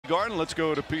Garden. Let's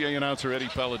go to PA announcer Eddie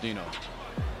Palladino.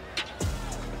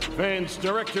 Fans,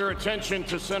 direct your attention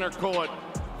to center court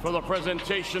for the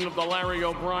presentation of the Larry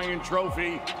O'Brien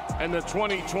Trophy and the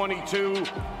 2022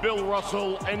 Bill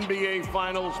Russell NBA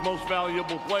Finals Most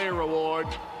Valuable Player Award.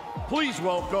 Please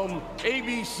welcome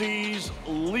ABC's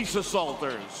Lisa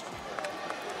Salters.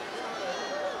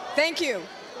 Thank you.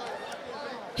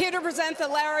 Here to present the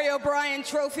Larry O'Brien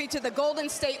Trophy to the Golden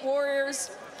State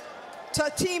Warriors, to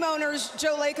team owners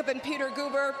Joe Lacob and Peter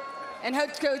Guber, and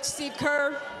head coach Steve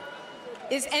Kerr,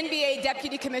 is NBA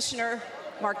Deputy Commissioner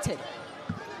Mark Tatum.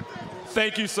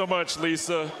 Thank you so much,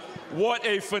 Lisa. What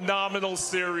a phenomenal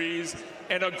series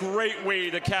and a great way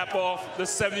to cap off the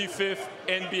 75th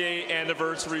NBA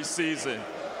anniversary season.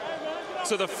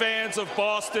 To the fans of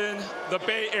Boston, the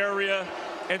Bay Area,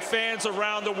 and fans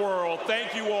around the world,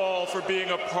 thank you all for being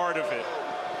a part of it.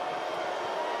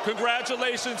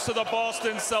 Congratulations to the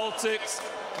Boston Celtics,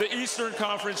 the Eastern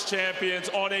Conference champions,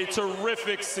 on a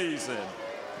terrific season.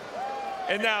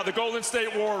 And now the Golden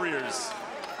State Warriors,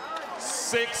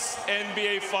 6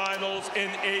 NBA Finals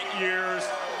in 8 years,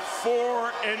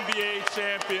 4 NBA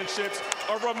championships,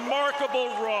 a remarkable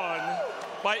run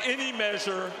by any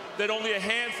measure that only a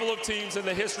handful of teams in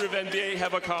the history of NBA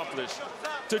have accomplished.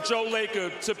 To Joe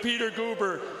Lacob, to Peter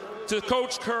Guber, to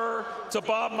Coach Kerr, to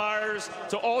Bob Myers,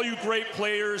 to all you great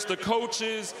players, the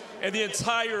coaches, and the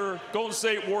entire Golden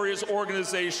State Warriors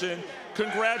organization,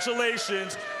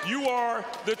 congratulations. You are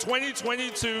the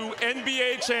 2022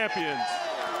 NBA champions.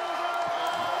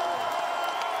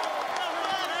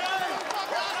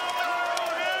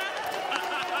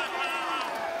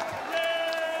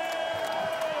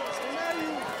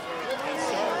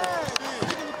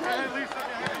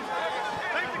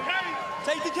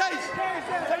 Take the case.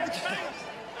 Take the case.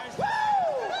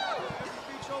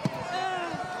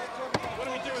 What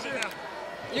do we do with it now?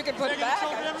 You can put it back.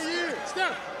 Every year.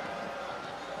 Steph.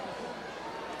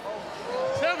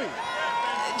 Tell me.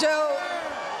 Joe,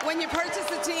 when you purchased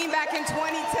the team back in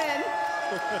 2010,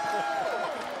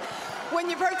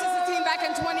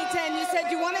 you said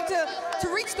you wanted to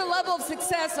reach the level of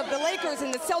success of the Lakers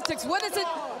and the Celtics. What does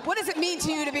it mean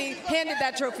to you to be handed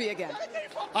that trophy again?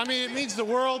 I mean, it means the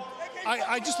world.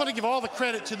 I just want to give all the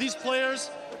credit to these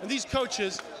players and these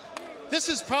coaches. This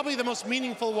is probably the most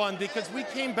meaningful one because we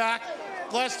came back.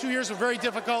 The last 2 years were very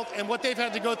difficult, and what they've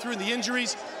had to go through, the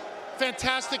injuries,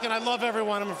 fantastic, and I love every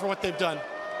one of them for what they've done.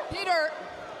 Peter,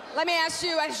 let me ask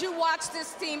you, as you watch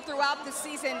this team throughout the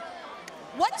season,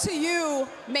 what to you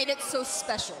made it so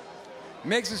special?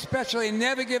 Makes it special. They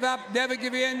never give up, never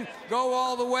give in, go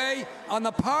all the way. On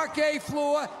the parquet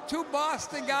floor, 2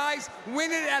 Boston guys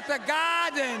win it at the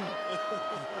Garden.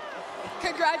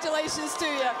 Congratulations to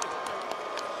you.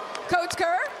 Coach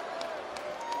Kerr?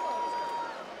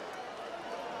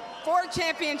 4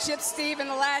 championships, Steve, in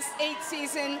the last 8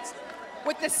 seasons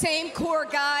with the same core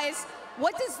guys.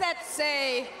 What does that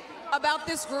say about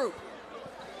this group?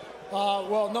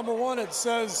 Well, number one, it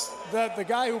says that the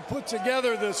guy who put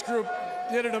together this group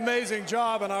did an amazing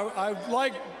job, and I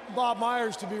like Bob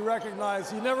Myers to be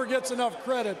recognized. He never gets enough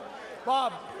credit.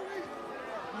 Bob,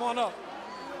 come on up.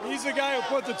 He's the guy who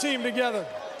put the team together.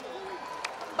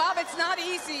 Bob, it's not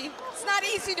easy. It's not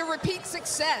easy to repeat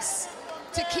success,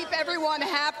 to keep everyone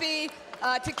happy,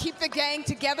 to keep the gang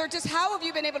together. Just how have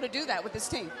you been able to do that with this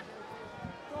team?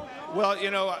 Well,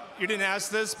 you know, you didn't ask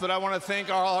this, but I want to thank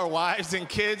all our wives and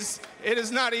kids. It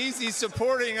is not easy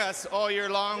supporting us all year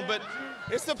long, but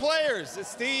it's the players. It's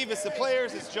Steve, it's the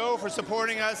players, it's Joe for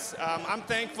supporting us. I'm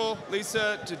thankful,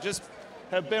 Lisa, to just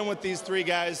have been with these 3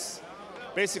 guys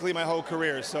basically my whole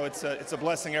career, so it's a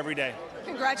blessing every day.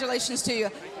 Congratulations to you.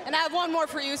 And I have one more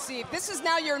for you, Steve. This is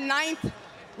now your 9th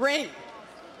ring.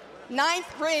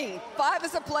 9th ring. 5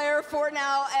 as a player, 4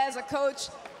 now as a coach.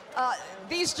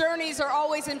 These journeys are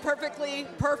always imperfectly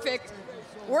perfect.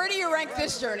 Where do you rank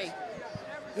this journey?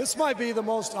 This might be the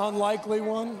most unlikely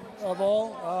one of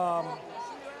all,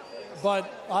 but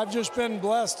I've just been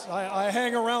blessed. I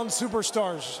hang around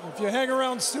superstars. If you hang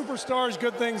around superstars,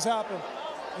 good things happen.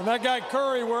 And that guy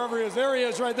Curry, wherever he is, there he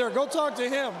is right there. Go talk to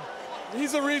him.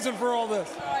 He's the reason for all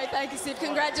this. All right, thank you, Steve.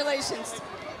 Congratulations.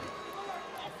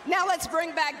 Now let's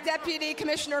bring back Deputy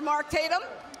Commissioner Mark Tatum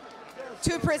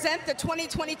to present the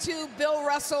 2022 Bill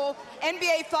Russell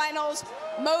NBA Finals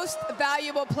Most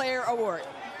Valuable Player Award.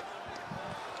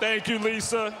 Thank you,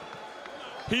 Lisa.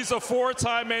 He's a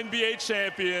 4-time NBA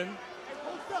champion,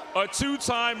 a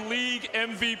 2-time league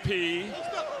MVP,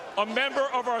 a member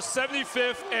of our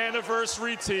 75th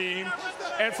anniversary team,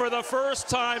 and for the first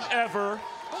time ever,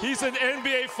 he's an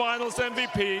NBA Finals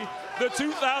MVP. The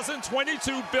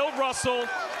 2022 Bill Russell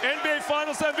NBA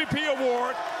Finals MVP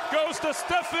Award goes to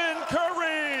Stephen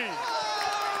Curry.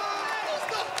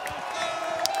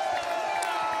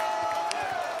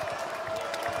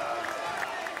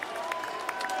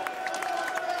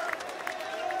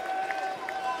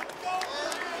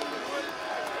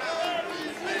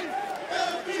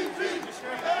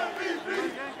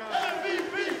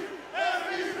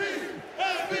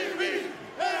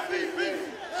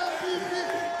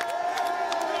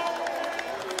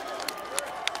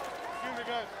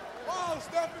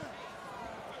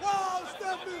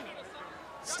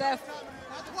 Steph,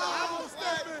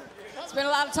 it's been a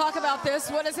lot of talk about this.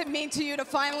 What does it mean to you to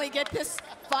finally get this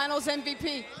Finals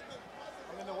MVP?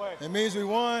 It means we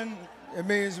won. It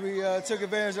means we took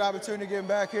advantage of the opportunity getting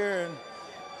back here. And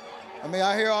I mean,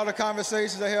 I hear all the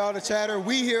conversations, I hear all the chatter.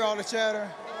 We hear all the chatter.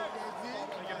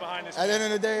 At the end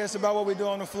of the day, it's about what we do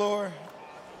on the floor.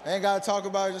 Ain't got to talk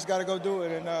about it, just got to go do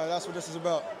it. And that's what this is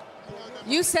about.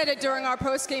 You said it during our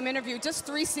post-game interview just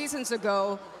 3 seasons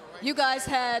ago. You guys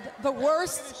had the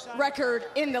worst record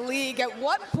in the league. At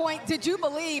what point did you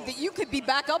believe that you could be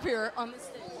back up here on the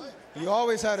stage? You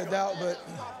always had a doubt, but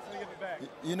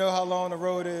you know how long the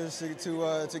road is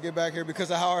to get back here because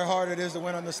of how hard it is to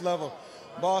win on this level.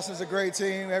 Boston's a great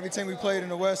team. Every team we played in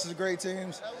the West is great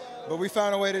teams. But we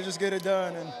found a way to just get it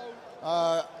done. And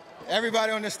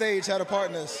everybody on the stage had a part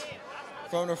in this.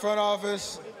 From the front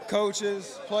office,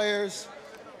 coaches, players.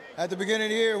 At the beginning of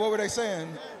the year, what were they saying?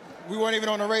 We weren't even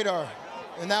on the radar.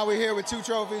 And now we're here with 2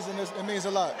 trophies, and it means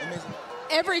a lot. It means a lot.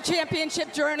 Every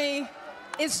championship journey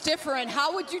is different.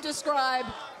 How would you describe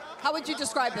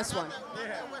this one?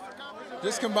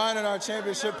 Just combining our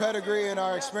championship pedigree and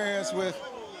our experience with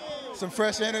some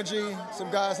fresh energy, some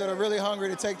guys that are really hungry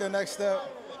to take their next step.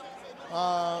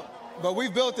 But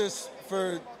we've built this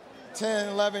for 10,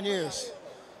 11 years.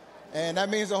 And that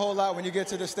means a whole lot when you get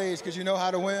to the stage because you know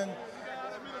how to win.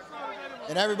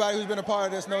 And everybody who's been a part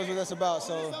of this knows what that's about.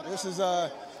 So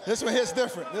this one hits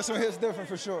different. This one hits different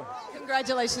for sure.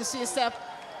 Congratulations to you, Steph.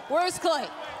 Where's Clay?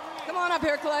 Come on up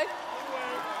here, Clay.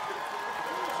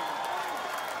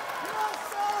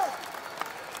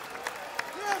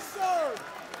 Yes, sir.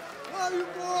 Love you,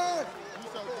 boy.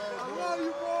 Love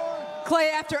you, boy. Clay,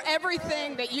 after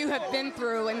everything that you have been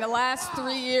through in the last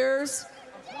 3 years,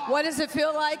 what does it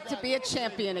feel like to be a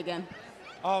champion again?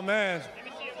 Oh, man.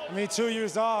 I mean, 2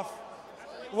 years off.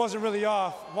 It wasn't really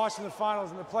off. Watching the finals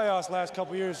and the playoffs last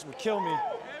couple years would kill me.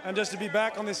 And just to be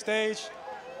back on this stage,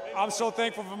 I'm so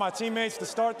thankful for my teammates. The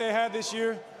start they had this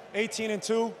year,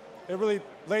 18-2, it really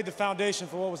laid the foundation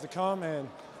for what was to come. And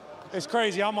it's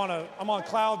crazy. I'm on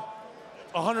cloud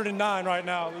 109 right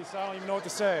now, at least. I don't even know what to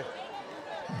say.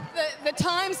 The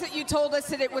times that you told us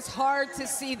that it was hard to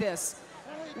see this,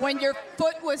 when your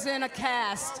foot was in a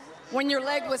cast, when your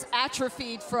leg was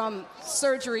atrophied from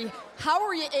surgery, how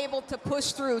were you able to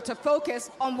push through, to focus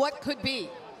on what could be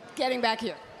getting back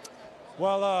here?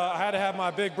 Well, I had to have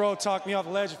my big bro talk me off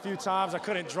the ledge a few times. I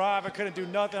couldn't drive. I couldn't do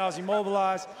nothing. I was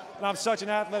immobilized. And I'm such an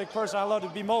athletic person. I love to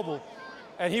be mobile.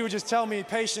 And he would just tell me,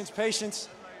 patience, patience.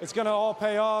 It's going to all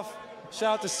pay off.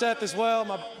 Shout out to Seth as well,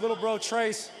 my little bro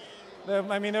Trace.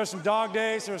 I mean, there were some dog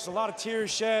days. There was a lot of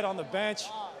tears shed on the bench.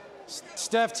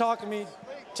 Steph talked me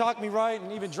right,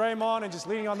 and even Draymond, and just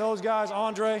leaning on those guys,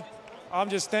 Andre. I'm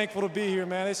just thankful to be here,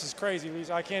 man. This is crazy,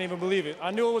 Lisa. I can't even believe it.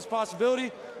 I knew it was a possibility.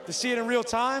 To see it in real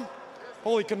time,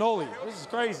 holy cannoli. This is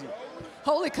crazy.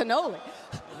 Holy cannoli.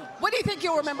 What do you think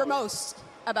you'll remember most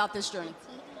about this journey?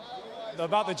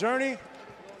 About the journey?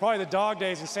 Probably the dog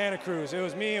days in Santa Cruz. It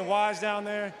was me and Wise down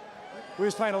there. We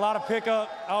was playing a lot of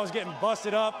pickup. I was getting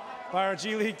busted up by our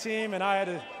G League team, and I had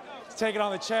to take it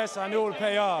on the chest. I knew it would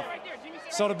pay off.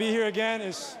 So to be here again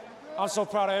I'm so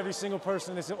proud of every single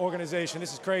person in this organization.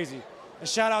 This is crazy. And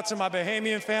shout out to my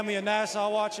Bahamian family in Nassau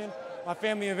watching, my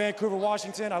family in Vancouver,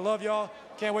 Washington. I love y'all.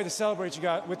 Can't wait to celebrate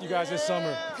with you guys this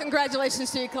summer. Congratulations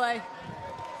to you, Clay.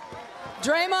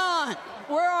 Draymond,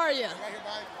 where are you?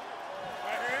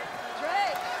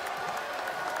 Dray.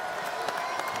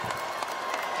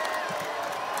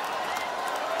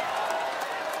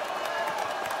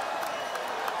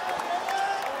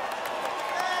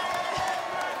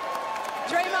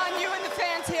 Draymond, you and the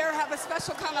fans here have a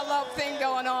special kind of love thing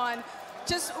going on.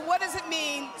 Just what does it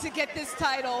mean to get this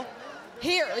title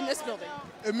here in this building?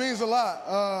 It means a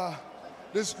lot.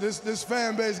 This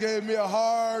fan base gave me a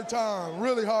hard time,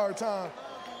 really hard time.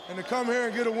 And to come here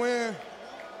and get a win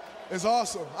is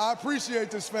awesome. I appreciate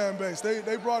this fan base.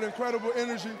 They brought incredible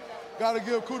energy. Got to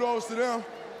give kudos to them.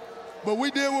 But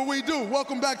we did what we do.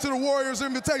 Welcome back to the Warriors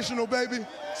Invitational, baby.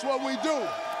 It's what we do.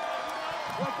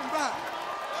 Welcome back.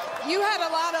 You had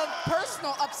a lot of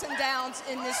personal ups and downs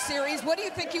in this series. What do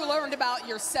you think you learned about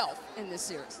yourself in this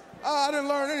series? I didn't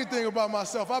learn anything about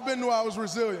myself. I've been knew I was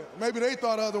resilient. Maybe they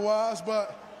thought otherwise,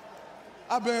 but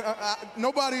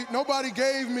nobody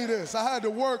gave me this. I had to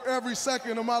work every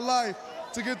second of my life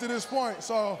to get to this point.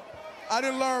 So I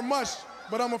didn't learn much,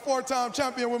 but I'm a 4-time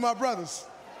champion with my brothers.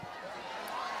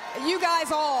 You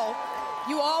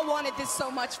all wanted this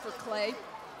so much for Clay.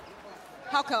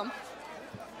 How come?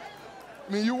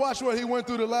 I mean, you watch what he went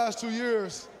through the last 2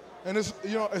 years, and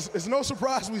it's no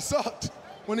surprise we sucked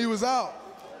when he was out.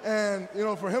 And,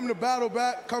 for him to battle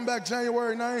back, come back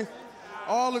January 9th,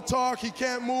 all the talk, he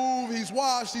can't move, he's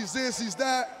washed, he's this, he's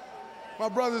that. My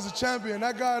brother's a champion.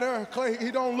 That guy there, Clay,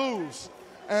 he don't lose.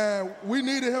 And we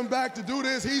needed him back to do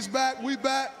this. He's back, we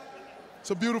back.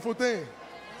 It's a beautiful thing.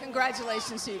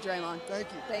 Congratulations to you, Draymond. Thank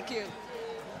you. Thank you.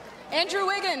 Andrew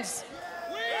Wiggins.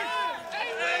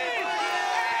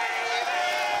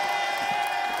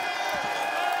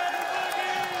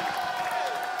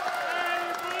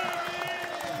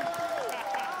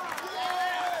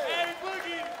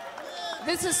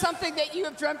 This is something that you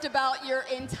have dreamt about your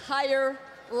entire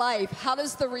life. How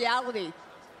does the reality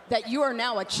that you are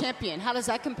now a champion, how does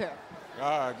that compare?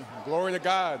 God, glory to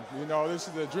God. You know, this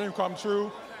is a dream come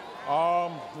true.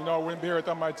 You know, I wouldn't be here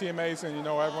without my teammates and, you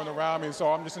know, everyone around me. So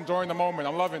I'm just enjoying the moment.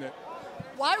 I'm loving it.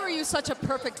 Why were you such a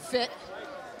perfect fit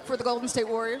for the Golden State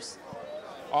Warriors?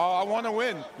 I want to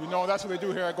win. You know, that's what they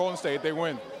do here at Golden State. They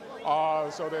win.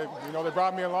 So they, you know, they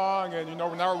brought me along, and, you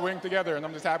know, now we're winning together, and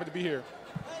I'm just happy to be here.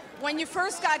 When you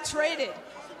first got traded,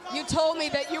 you told me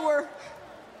that you were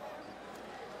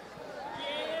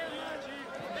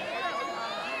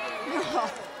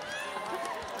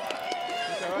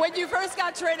when you first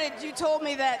got traded, you told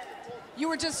me that you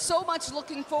were just so much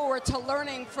looking forward to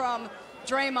learning from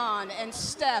Draymond and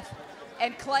Steph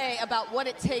and Clay about what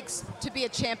it takes to be a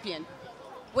champion.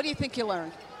 What do you think you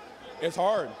learned? It's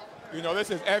hard. You know, this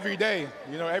is every day.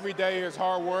 You know, every day is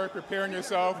hard work, preparing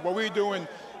yourself. What we do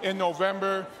in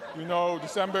November, you know,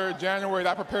 December, January,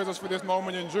 that prepares us for this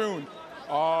moment in June.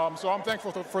 So I'm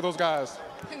thankful for those guys.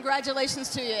 Congratulations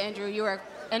to you, Andrew. You are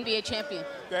NBA champion.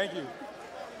 Thank you.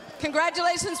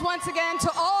 Congratulations once again to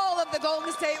all of the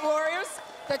Golden State Warriors,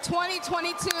 the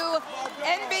 2022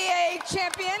 NBA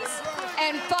champions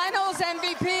and Finals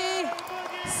MVP,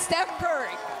 Steph Curry.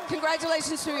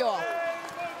 Congratulations to you all.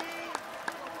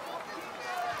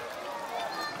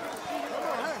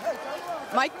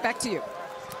 Mike, back to you.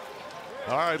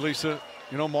 All right, Lisa.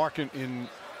 You know, Mark, in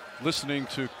listening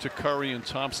to Curry and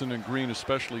Thompson and Green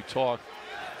especially talk,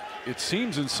 it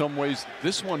seems in some ways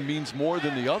this one means more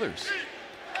than the others.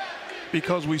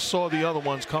 Because we saw the other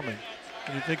ones coming.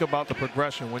 When you think about the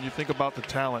progression, when you think about the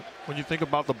talent, when you think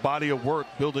about the body of work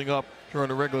building up during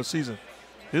the regular season,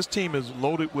 this team is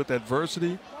loaded with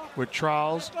adversity, with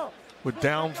trials, with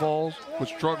downfalls, with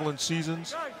struggling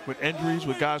seasons, with injuries,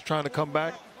 with guys trying to come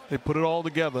back. They put it all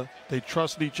together. They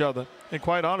trusted each other. And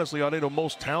quite honestly, are they the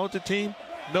most talented team?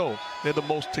 No, they're the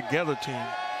most together team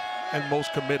and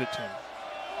most committed team.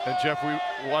 And Jeff,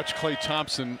 we watched Klay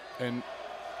Thompson and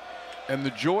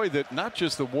the joy that not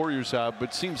just the Warriors have,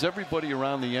 but seems everybody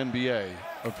around the NBA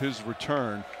of his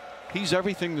return. He's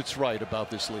everything that's right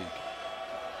about this league.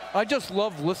 I just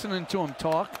love listening to him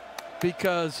talk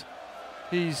because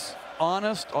he's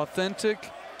honest, authentic,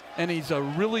 and he's a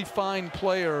really fine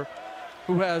player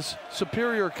who has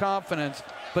superior confidence,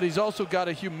 but he's also got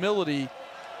a humility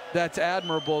that's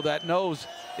admirable, that knows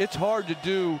it's hard to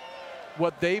do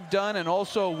what they've done and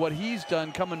also what he's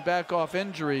done coming back off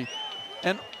injury.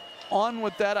 And on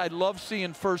with that, I love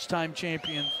seeing first-time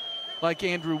champions like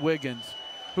Andrew Wiggins,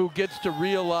 who gets to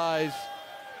realize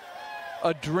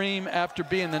a dream after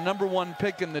being the #1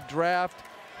 pick in the draft.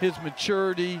 His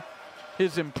maturity,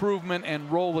 his improvement, and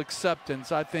role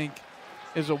acceptance, I think,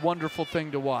 is a wonderful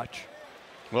thing to watch.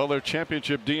 Well, their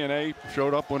championship DNA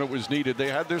showed up when it was needed. They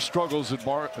had their struggles, as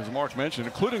Mark mentioned,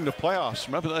 including the playoffs.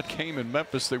 Remember that game in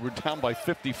Memphis? They were down by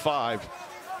 55.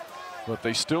 But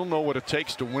they still know what it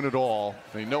takes to win it all.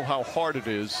 They know how hard it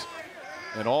is.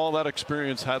 And all that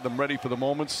experience had them ready for the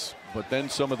moments. But then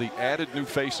some of the added new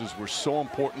faces were so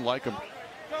important, like him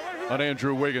on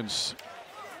Andrew Wiggins.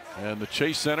 And the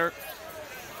Chase Center,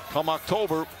 come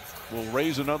October, will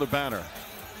raise another banner.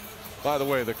 By the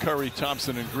way, the Curry,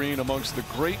 Thompson, and Green amongst the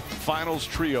great finals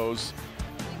trios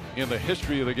in the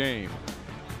history of the game.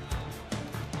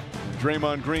 And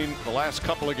Draymond Green, the last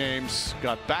couple of games,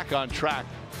 got back on track.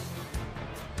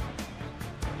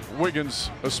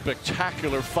 Wiggins, a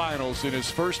spectacular finals in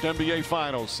his first NBA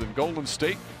Finals, and Golden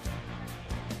State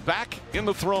back in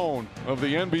the throne of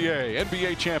the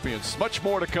NBA champions. Much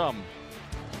more to come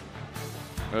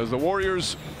as the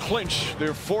Warriors clinch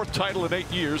their 4th title in 8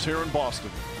 years here in Boston.